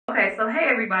So hey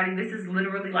everybody, this is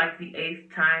literally like the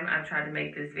 8th time I've tried to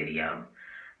make this video.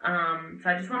 So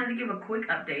I just wanted to give a quick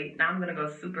update. Now I'm gonna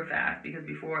go super fast because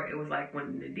before it was like went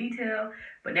into detail,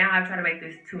 but now I've tried to make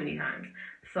this too many times.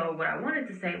 So what I wanted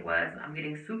to say was I'm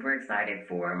getting super excited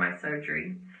for my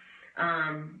surgery.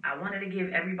 I wanted to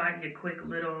give everybody a quick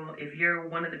little, if you're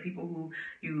one of the people who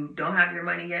you don't have your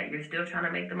money yet, you're still trying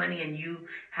to make the money, and you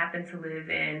happen to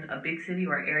live in a big city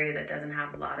or area that doesn't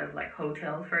have a lot of like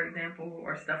hotels, for example,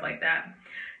 or stuff like that,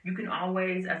 you can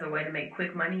always, as a way to make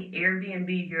quick money,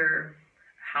 Airbnb your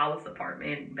house,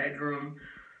 apartment, bedroom.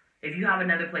 If you have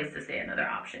another place to stay, another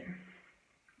option.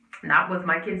 That was,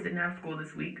 my kids didn't have school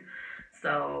this week,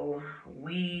 so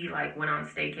we like went on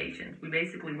staycations. We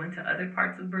basically went to other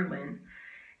parts of Berlin,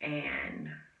 and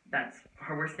that's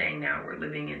where we're staying now.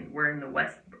 We're in the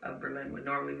west of Berlin.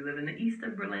 Normally we live in the east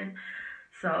of Berlin.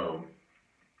 So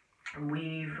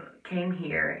we've came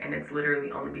here, and it's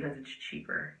literally only because it's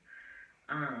cheaper.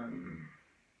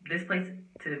 This place,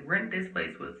 to rent this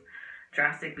place was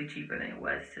drastically cheaper than it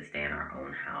was to stay in our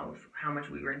own house, how much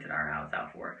we rented our house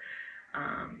out for.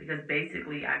 Because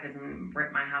basically I could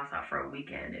rent my house out for a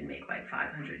weekend and make like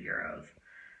 500 euros.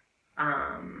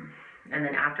 And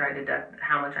then after I deduct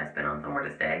how much I spent on somewhere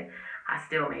to stay, I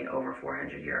still made over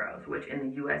 400 euros, which in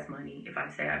the US money, if I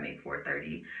say I made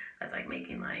 430, that's like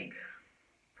making like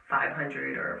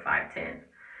 500 or 510.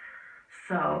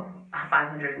 So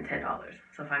 $510.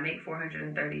 So if I make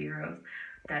 430 euros,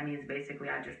 that means basically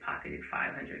I just pocketed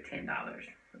 $510,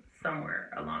 somewhere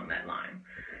along that line.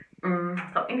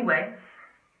 So anyway,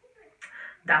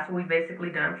 that's what we've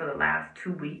basically done for the last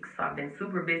 2 weeks. So I've been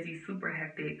super busy, super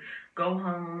hectic. Go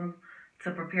home to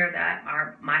prepare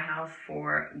my house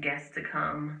for guests to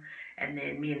come, and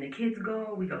then me and the kids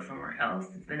we go somewhere else.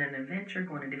 It's been an adventure,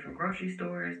 going to different grocery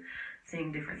stores,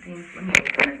 seeing different things. Let me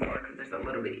open this door because there's a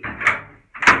little bit of echo.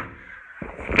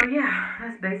 So yeah,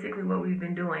 that's basically what we've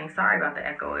been doing. Sorry about the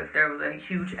echo if there was a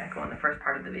huge echo in the first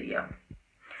part of the video.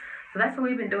 So that's what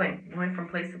we've been doing, going from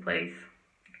place to place,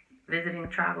 visiting,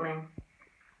 traveling,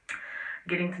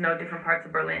 getting to know different parts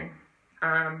of Berlin.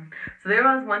 So there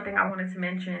was one thing I wanted to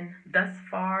mention. Thus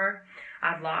far,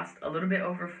 I've lost a little bit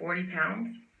over 40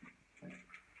 pounds.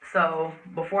 So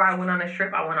before I went on this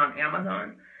trip, I went on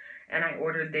Amazon and I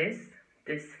ordered this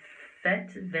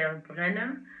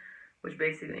Fettverbrenner, which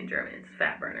basically in German is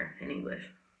fat burner in English.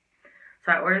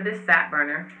 So I ordered this fat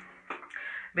burner.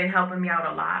 Been helping me out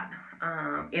a lot.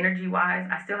 Energy wise,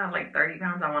 I still have like 30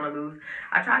 pounds I want to lose.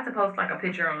 I tried to post like a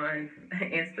picture on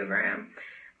Instagram,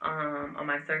 on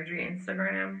my surgery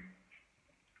Instagram.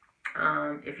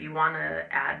 If you want to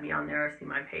add me on there or see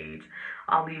my page,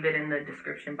 I'll leave it in the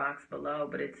description box below,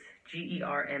 but it's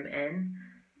GERMN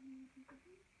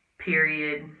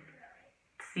CHOCLATE,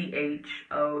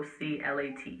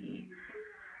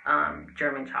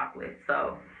 German chocolate.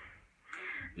 So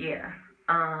yeah.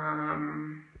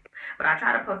 But I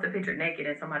tried to post a picture naked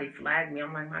and somebody flagged me.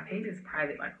 I'm like, my page is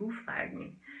private. Like, who flagged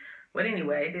me? But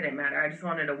anyway, it didn't matter. I just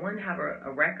wanted to, one, have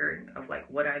a record of like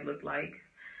what I look like.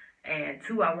 And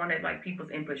two, I wanted like people's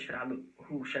input. Should I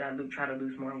try to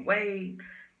lose more weight?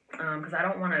 Because I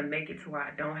don't want to make it to where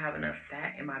I don't have enough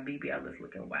fat and my BBL is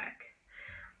looking whack.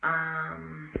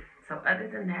 So other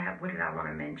than that, what did I want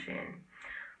to mention?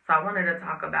 So I wanted to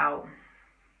talk about,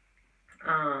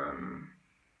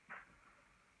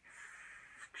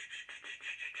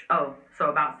 so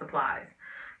about supplies.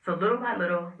 So little by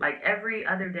little, like every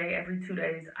other day, every 2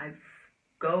 days, I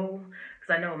go,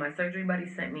 because I know my surgery buddy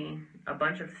sent me a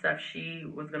bunch of stuff she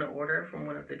was going to order from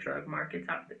one of the drug markets,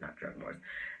 not drug stores.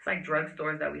 It's like drug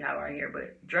stores that we have out here,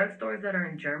 but drug stores that are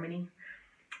in Germany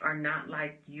are not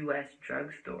like US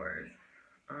drug stores.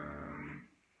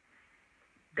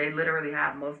 They literally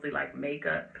have mostly like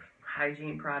makeup,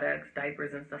 hygiene products,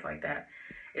 diapers and stuff like that.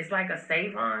 It's like a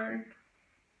Save-On,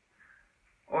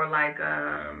 or like,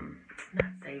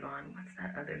 not Save-On, what's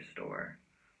that other store?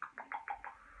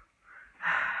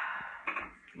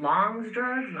 Long's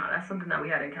Drugs? No, that's something that we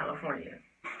had in California.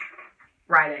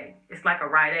 Rite Aid. It's like a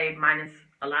Rite Aid minus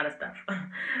a lot of stuff.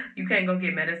 You can't go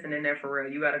get medicine in there for real.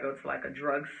 You gotta go to like a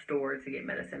drug store to get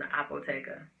medicine, an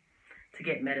apotheca, to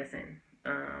get medicine.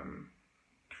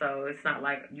 So it's not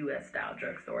like US style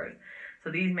drug stores.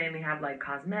 So these mainly have like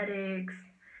cosmetics,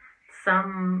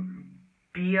 some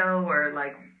bio, or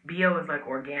like bio is like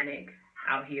organic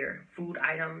out here, food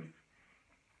items,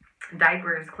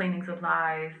 diapers, cleaning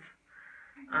supplies.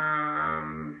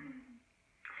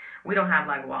 We don't have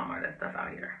like Walmart and stuff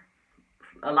out here.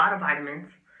 A lot of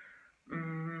vitamins.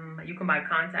 You can buy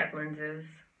contact lenses.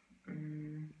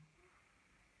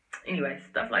 Anyway,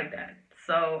 stuff like that.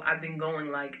 So I've been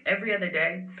going like every other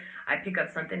day. I pick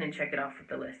up something and check it off with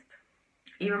the list.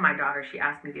 Even my daughter, she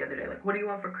asked me the other day, like, what do you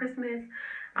want for Christmas?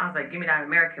 I was like, give me that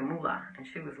American moolah. And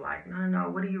she was like, no,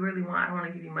 what do you really want? I don't want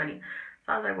to give you money.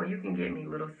 So I was like, well, you can get me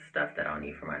little stuff that I'll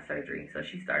need for my surgery. So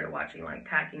she started watching like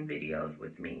packing videos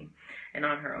with me and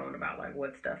on her own about like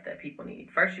what stuff that people need.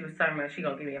 First she was telling me she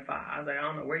gonna give me a faja. I was like, I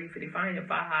don't know where you finna find a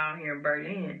faja out here in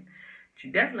Berlin. She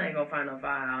definitely ain't gonna find no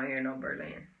faja out here in no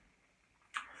Berlin.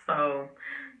 So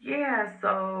yeah,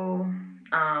 so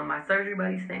my surgery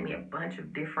buddy sent me a bunch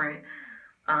of different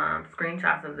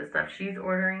screenshots of the stuff she's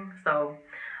ordering. So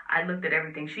I looked at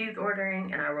everything she's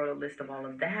ordering and I wrote a list of all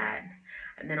of that.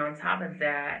 And then on top of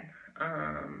that,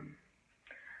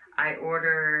 I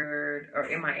ordered, or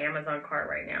in my Amazon cart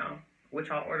right now, which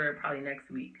I'll order probably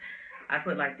next week, I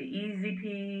put like the Easy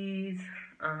Peas.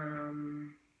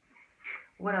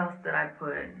 What else did I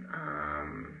put?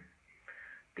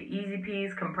 The Easy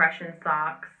Peas compression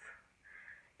socks,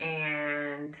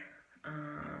 and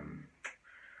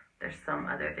there's some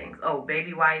other things. Oh,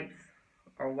 baby wipes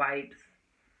or wipes.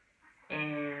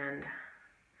 And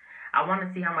I want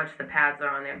to see how much the pads are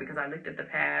on there because I looked at the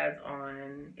pads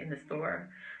in the store.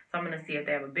 So I'm gonna see if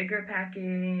they have a bigger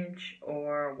package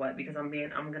or what, because I'm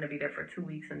gonna be there for 2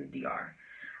 weeks in the DR.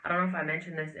 I don't know if I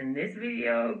mentioned this in this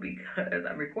video because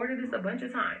I recorded this a bunch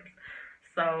of times.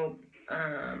 So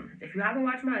if you haven't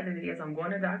watched my other videos, I'm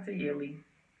going to Dr. Yily.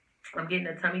 I'm getting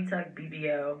a tummy tuck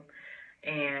BBL.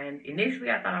 And initially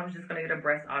I thought I was just gonna get a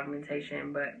breast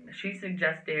augmentation, but she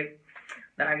suggested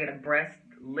that I get a breast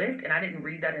lift, and I didn't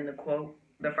read that in the quote,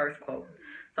 the first quote.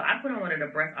 So I put on one of the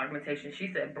breast augmentations.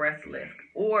 She said breast lift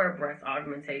or breast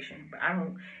augmentation. But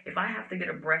if I have to get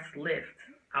a breast lift,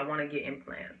 I want to get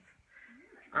implants.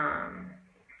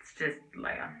 It's just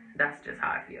like, that's just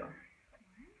how I feel.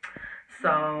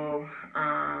 So,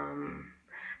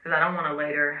 because I don't want to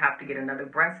later have to get another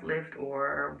breast lift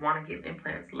or want to get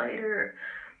implants later.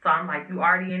 So I'm like, you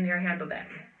already in there, handle that.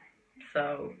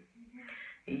 So,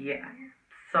 yeah.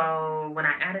 So when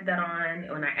I added that on,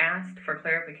 when I asked for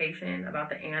clarification about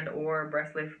the and or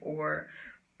breast lift or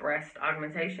breast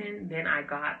augmentation, then I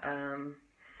got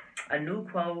a new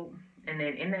quote. And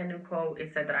then in that new quote,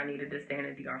 it said that I needed to stay in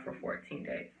the DR for 14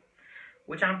 days,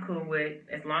 which I'm cool with.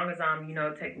 As long as I'm,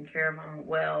 taken care of, I'm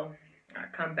well, I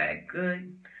come back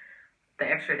good, the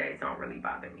extra days don't really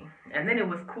bother me. And then it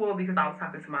was cool because I was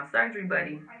talking to my surgery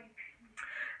buddy,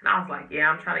 and I was like, yeah,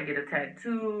 I'm trying to get a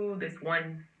tattoo, this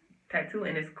one tattoo,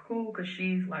 and it's cool because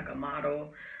she's like a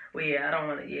model. Well, yeah, I don't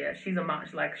want to, yeah, she's a model,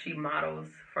 like she models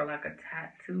for like a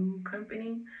tattoo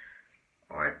company,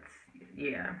 or it's,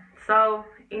 yeah. So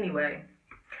anyway,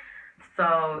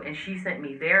 and she sent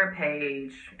me their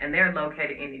page, and they're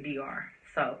located in the DR.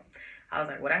 So I was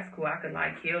like, well, that's cool. I could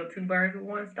like kill 2 birds with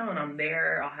 1 stone. I'm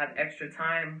there, I'll have extra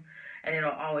time, and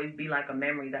it'll always be like a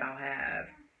memory that I'll have.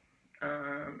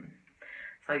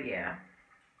 So yeah,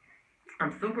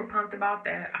 I'm super pumped about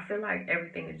that. I feel like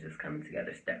everything is just coming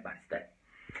together step by step.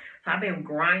 So I've been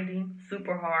grinding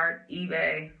super hard,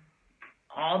 eBay,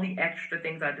 all the extra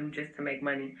things I do just to make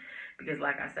money. Because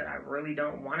like I said, I really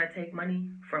don't want to take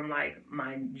money from like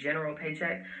my general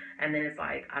paycheck. And then it's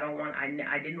like, I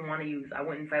didn't want to use, I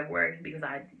went in February because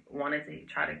I wanted to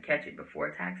try to catch it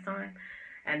before tax time.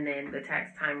 And then the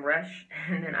tax time rush.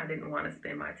 And then I didn't want to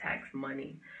spend my tax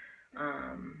money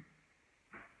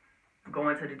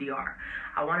going to the DR.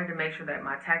 I wanted to make sure that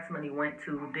my tax money went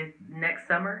to this next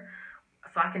summer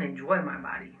so I can enjoy my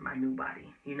body, my new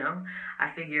body,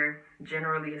 I figure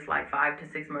generally it's like 5 to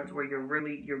 6 months where you're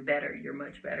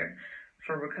much better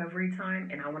for recovery time.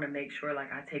 And I want to make sure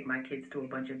like I take my kids to a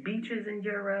bunch of beaches in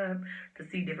Europe to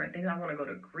see different things. I want to go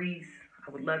to Greece.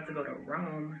 I would love to go to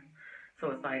Rome.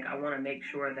 So it's like I want to make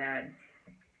sure that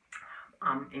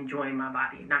I'm enjoying my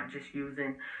body, not just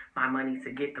using my money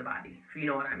to get the body, if you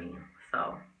know what I mean.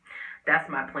 So that's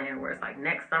my plan, where it's like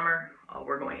next summer,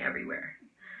 we're going everywhere.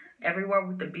 Everywhere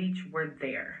with the beach, we're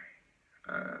there.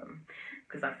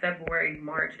 Because February,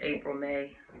 March, April,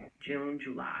 May, June,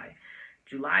 July.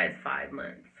 July is 5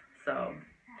 months. So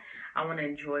I want to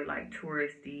enjoy like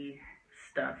touristy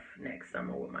stuff next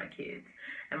summer with my kids.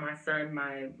 And my son,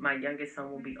 my youngest son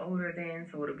will be older then,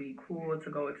 so it'll be cool to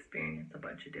go experience a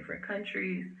bunch of different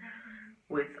countries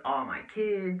with all my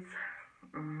kids.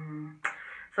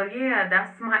 So yeah,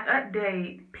 that's my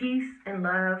update. Peace and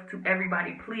love to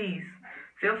everybody. Please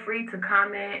feel free to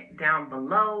comment down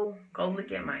below. Go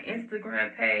look at my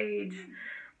Instagram page.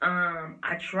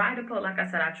 I try to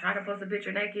post a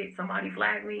picture naked. Somebody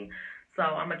flagged me. So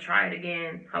I'm going to try it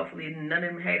again. Hopefully none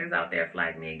of them haters out there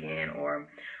flag me again. Or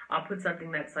I'll put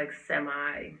something that's like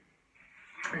semi-nude.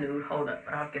 Hold up.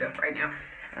 I'll get up right now.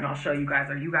 And I'll show you guys.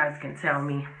 Or you guys can tell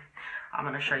me. I'm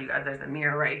going to show you guys. There's a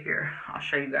mirror right here. I'll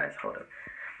show you guys. Hold up.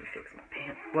 Let me fix my pants.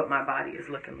 what my body is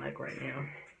looking like right now.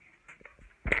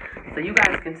 So you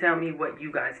guys can tell me what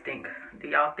you guys think. Do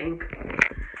y'all think?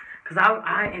 Because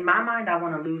I in my mind, I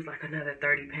want to lose like another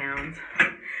 30 pounds.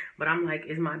 But I'm like,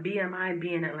 is my BMI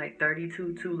being at like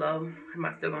 32 too low? Am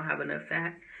I still going to have enough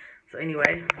fat? So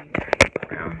anyway, let me turn this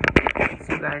around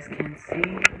so you guys can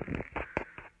see.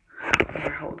 Or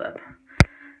hold up.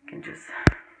 I can just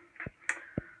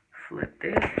flip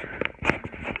this.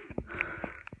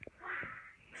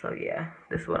 So yeah,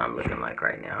 this is what I'm looking like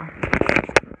right now.